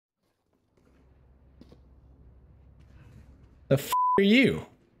The f are you?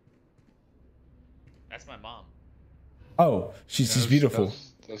 That's my mom. Oh, she's beautiful.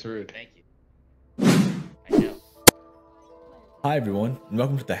 That's rude. Thank you. I know. Hi everyone, and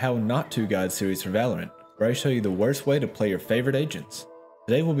welcome to the How Not To Guide series for Valorant, where I show you the worst way to play your favorite agents.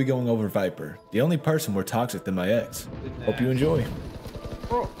 Today we'll be going over Viper, the only person more toxic than my ex. Hope you enjoy.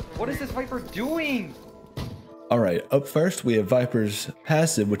 Bro, what is this Viper doing? Alright, up first we have Viper's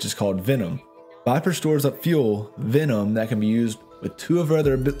passive, which is called Venom. Viper stores up fuel, Venom, that can be used with two of her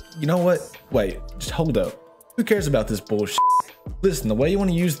other You know what? Wait, just hold up. Who cares about this bullshit? Listen, the way you want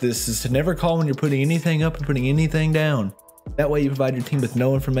to use this is to never call when you're putting anything up and putting anything down. That way you provide your team with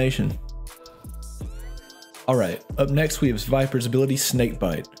no information. Alright, up next we have Viper's ability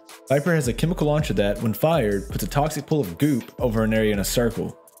Snakebite. Viper has a chemical launcher that, when fired, puts a toxic pool of goop over an area in a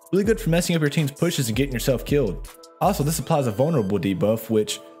circle. Really good for messing up your team's pushes and getting yourself killed. Also, this applies a vulnerable debuff,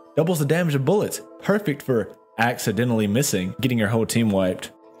 which doubles the damage of bullets. Perfect for accidentally missing, getting your whole team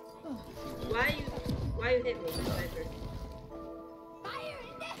wiped. Why you hit me,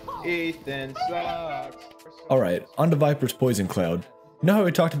 Viper? Ethan sucks. Alright, on to Viper's Poison Cloud. You know how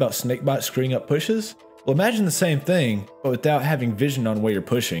we talked about Snakebite screwing up pushes? Well, imagine the same thing, but without having vision on where you're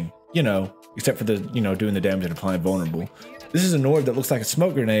pushing. You know, except for the, doing the damage and applying vulnerable. This is an orb that looks like a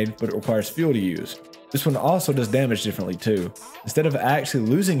smoke grenade, but it requires fuel to use. This one also does damage differently too. Instead of actually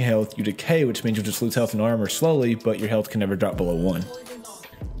losing health, you decay, which means you'll just lose health and armor slowly, but your health can never drop below 1.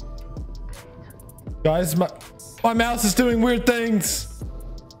 Guys, my mouse is doing weird things.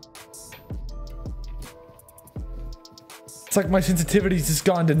 It's like my sensitivity's just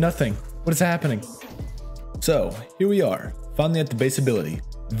gone to nothing. What is happening? So, here we are, finally at the base ability,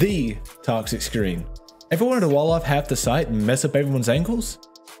 the toxic screen. Ever wanted to wall off half the site and mess up everyone's ankles?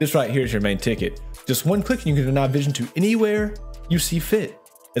 This right here is your main ticket. Just one click and you can deny vision to anywhere you see fit,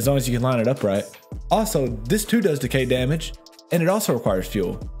 as long as you can line it up right. Also, this too does decay damage, and it also requires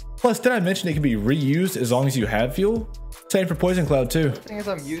fuel. Plus, did I mention it can be reused as long as you have fuel? Same for Poison Cloud too. The thing is,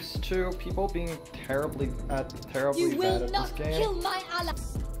 I'm used to people being terribly bad at You will this not game. kill my ally.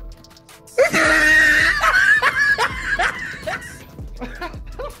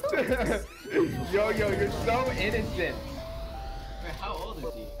 Yo, you're so innocent. Wait, how old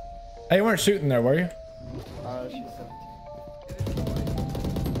is he? Hey, you weren't shooting there, were you? She's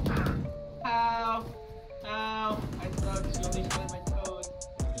 17. How? I thought she only played my toes.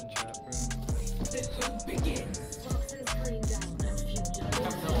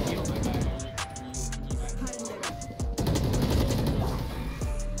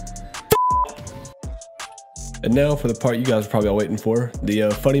 And now for the part you guys are probably all waiting for,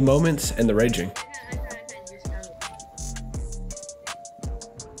 the funny moments and the raging.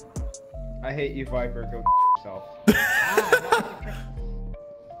 I hate you, Viper. Go yourself.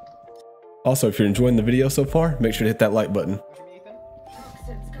 Also, if you're enjoying the video so far, make sure to hit that like button. Look at me, Ethan.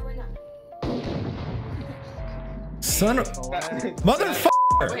 Son of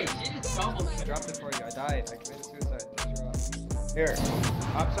motherfucker! Wait, she just doubled I dropped it for you. I died. I committed suicide. Here,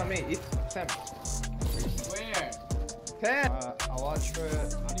 ops on me. Tim. Where? Tim. I'll watch for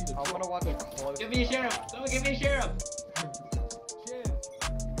it. I want to watch it close. Give me a sheriff! Someone give me a sheriff!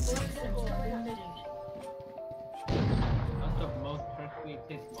 That's the most perfectly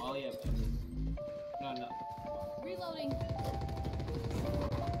pissed molly I've ever. No. Reloading.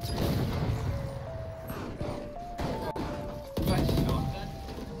 You got shotgun?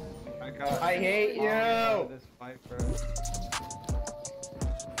 I hate you. This Viper.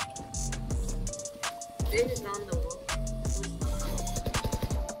 This is on the wall.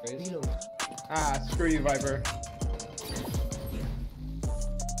 Screw you, Viper.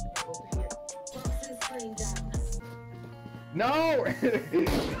 No!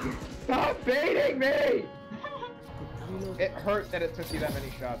 Stop baiting me! It hurt that it took you that many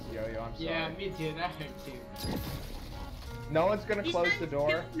shots, Yo-Yo. I'm sorry. Yeah, me too. That hurt too. No one's gonna He's close trying the to door.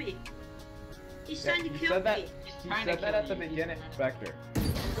 kill me. He's trying to You kill said that. me. You trying to said that kill at the you. beginning, Spectre.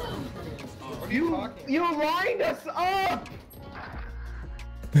 What are You- talking? You lined us up!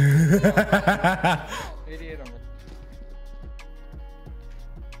 Idiot.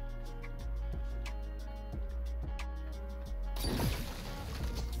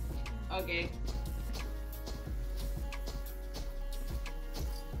 Okay.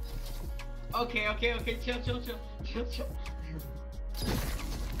 Okay. Chill.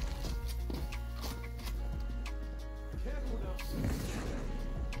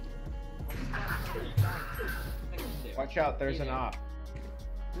 Watch out, there's an op.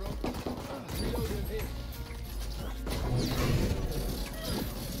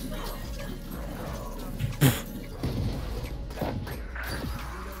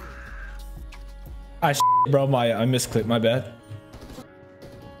 Bro, I misclicked, my bad.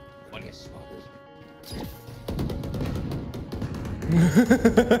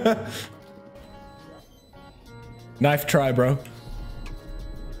 Knife try, bro.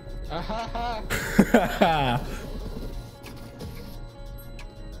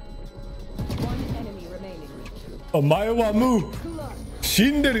 One enemy remaining. Omae wa mu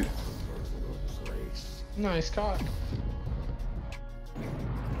shinderu. Nice cock.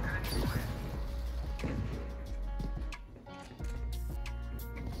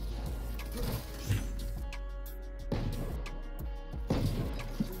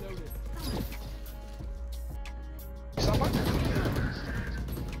 Someone?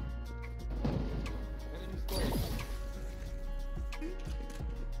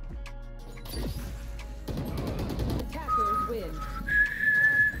 Attackers win.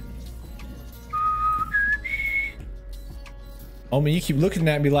 Oh man, you keep looking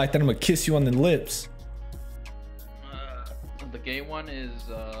at me like that, I'm gonna kiss you on the lips. The gay one is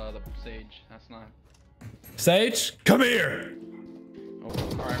the Sage. That's not. Sage, come here. Oh,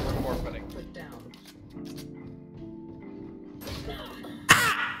 alright, we're forfeiting. Put down.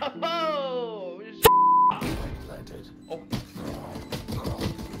 Oh!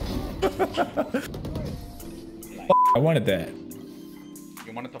 I wanted that.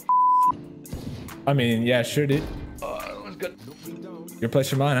 You wanted to? I mean, yeah, sure did. That was good. Your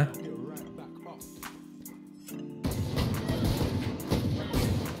place or mine, huh?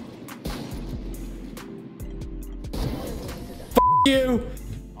 You.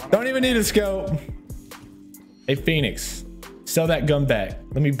 Don't even need a scope. Hey Phoenix, sell that gun back.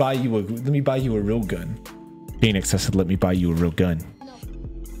 Let me buy you a real gun. Phoenix, I said let me buy you a real gun.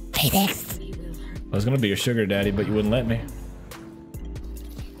 Phoenix. I was gonna be your sugar daddy, but you wouldn't let me.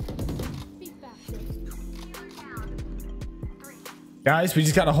 Guys, we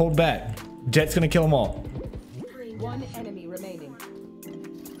just gotta hold back. Jet's gonna kill them all. One enemy remaining.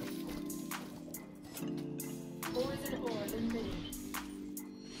 Poison ore eliminated.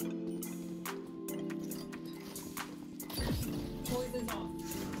 Poison off.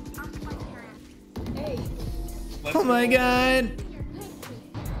 Hey, Oh my god.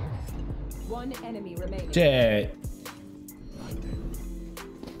 one enemy remaining. Jet.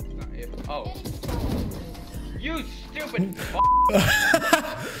 Oh. You stupid.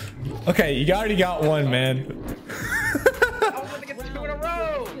 Okay, you already got one, man. I was gonna get 2 in a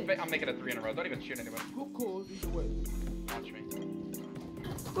row. I'm making it 3 in a row. Don't even shoot anyone. Who calls these away? Watch me.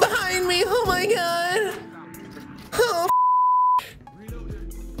 Behind me, oh my god. Oh,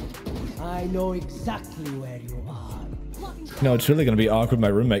 I know exactly where you are. no, it's really gonna be awkward. My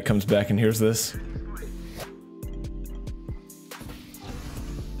roommate comes back and hears this.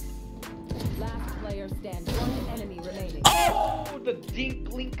 Last player standing. One enemy remaining. Oh, the dink,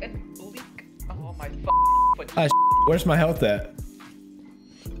 link, and blink. Oh my foot. Ah, where's my health at?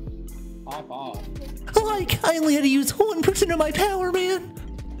 Off. Like, I only had to use 1% of my power, man.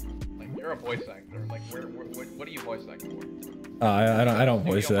 Like you're a voice actor. Like what do you voice act for? I don't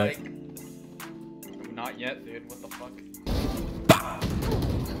voice Studio that. mic? Not yet, dude. What the fuck?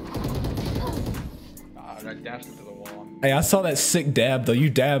 I dashed into the wall. Hey, I saw that sick dab though. You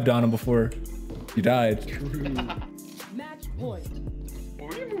dabbed on him before you died. Match point.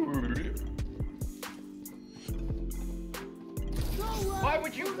 Why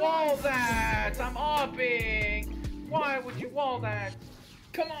would you wall that? I'm opping. Why would you wall that?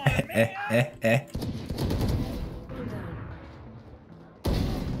 Come on, man.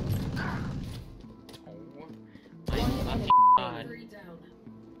 God. 3 down.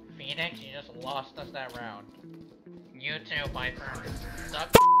 Phoenix, you just lost us that round. You too, Viper. Suck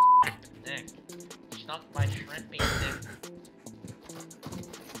dick. Suck my shrimpy dick.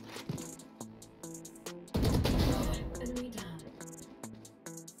 Enemy down.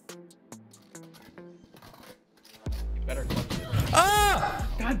 You better clutch it. Ah!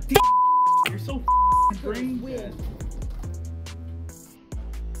 God damn. You're so brain dead.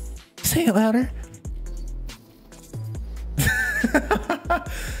 Say it louder.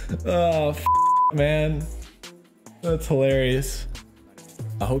 Oh, man. That's hilarious.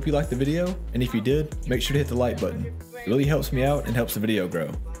 I hope you liked the video, and if you did, make sure to hit the like button. It really helps me out and helps the video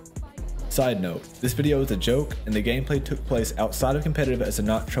grow. Side note, this video is a joke, and the gameplay took place outside of competitive as a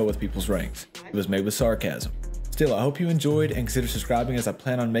not troll with people's ranks. It was made with sarcasm. Still, I hope you enjoyed and consider subscribing as I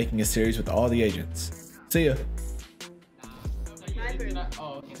plan on making a series with all the agents. See ya. Viper.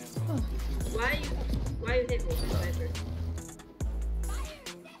 Oh, okay. Why you hit me, Viper?